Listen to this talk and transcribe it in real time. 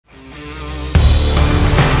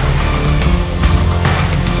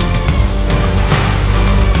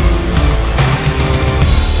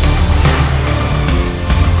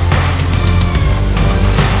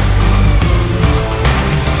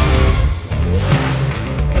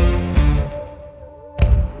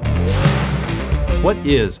What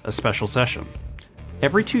is a special session?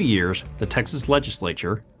 Every 2 years, the Texas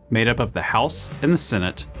legislature, made up of the House and the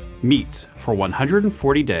Senate, meets for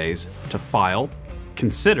 140 days to file,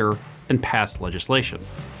 consider, and pass legislation.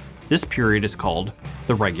 This period is called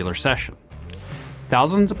the regular session.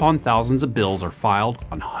 Thousands upon thousands of bills are filed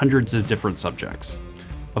on hundreds of different subjects.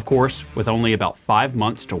 Of course, with only about 5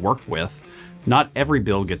 months to work with, not every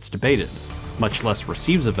bill gets debated, much less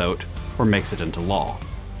receives a vote or makes it into law.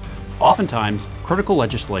 Oftentimes, critical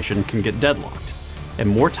legislation can get deadlocked, and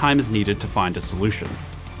more time is needed to find a solution.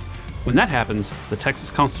 When that happens, the Texas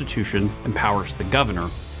Constitution empowers the governor,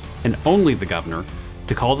 and only the governor,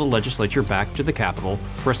 to call the legislature back to the Capitol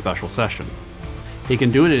for a special session. He can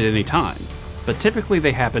do it at any time, but typically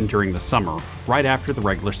they happen during the summer, right after the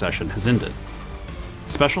regular session has ended.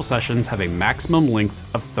 Special sessions have a maximum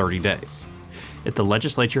length of 30 days. If the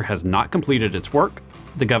legislature has not completed its work,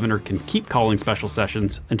 the governor can keep calling special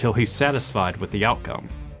sessions until he's satisfied with the outcome.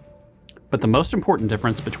 But the most important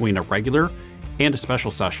difference between a regular and a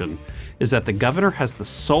special session is that the governor has the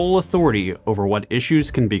sole authority over what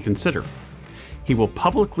issues can be considered. He will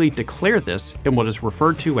publicly declare this in what is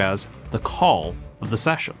referred to as the call of the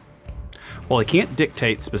session. While he can't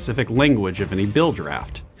dictate specific language of any bill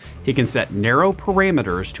draft, he can set narrow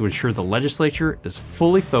parameters to ensure the legislature is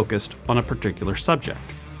fully focused on a particular subject.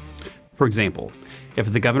 For example,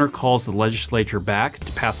 if the governor calls the legislature back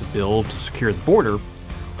to pass a bill to secure the border,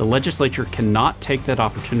 the legislature cannot take that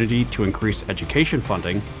opportunity to increase education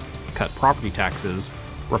funding, cut property taxes,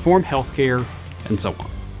 reform healthcare, and so on.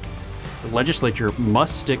 The legislature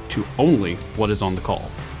must stick to only what is on the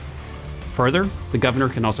call. Further, the governor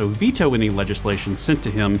can also veto any legislation sent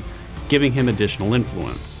to him, giving him additional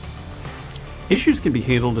influence. Issues can be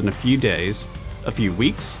handled in a few days, a few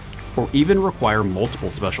weeks, or even require multiple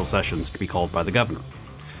special sessions to be called by the governor.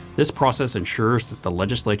 This process ensures that the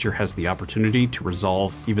legislature has the opportunity to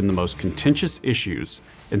resolve even the most contentious issues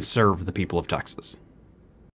and serve the people of Texas.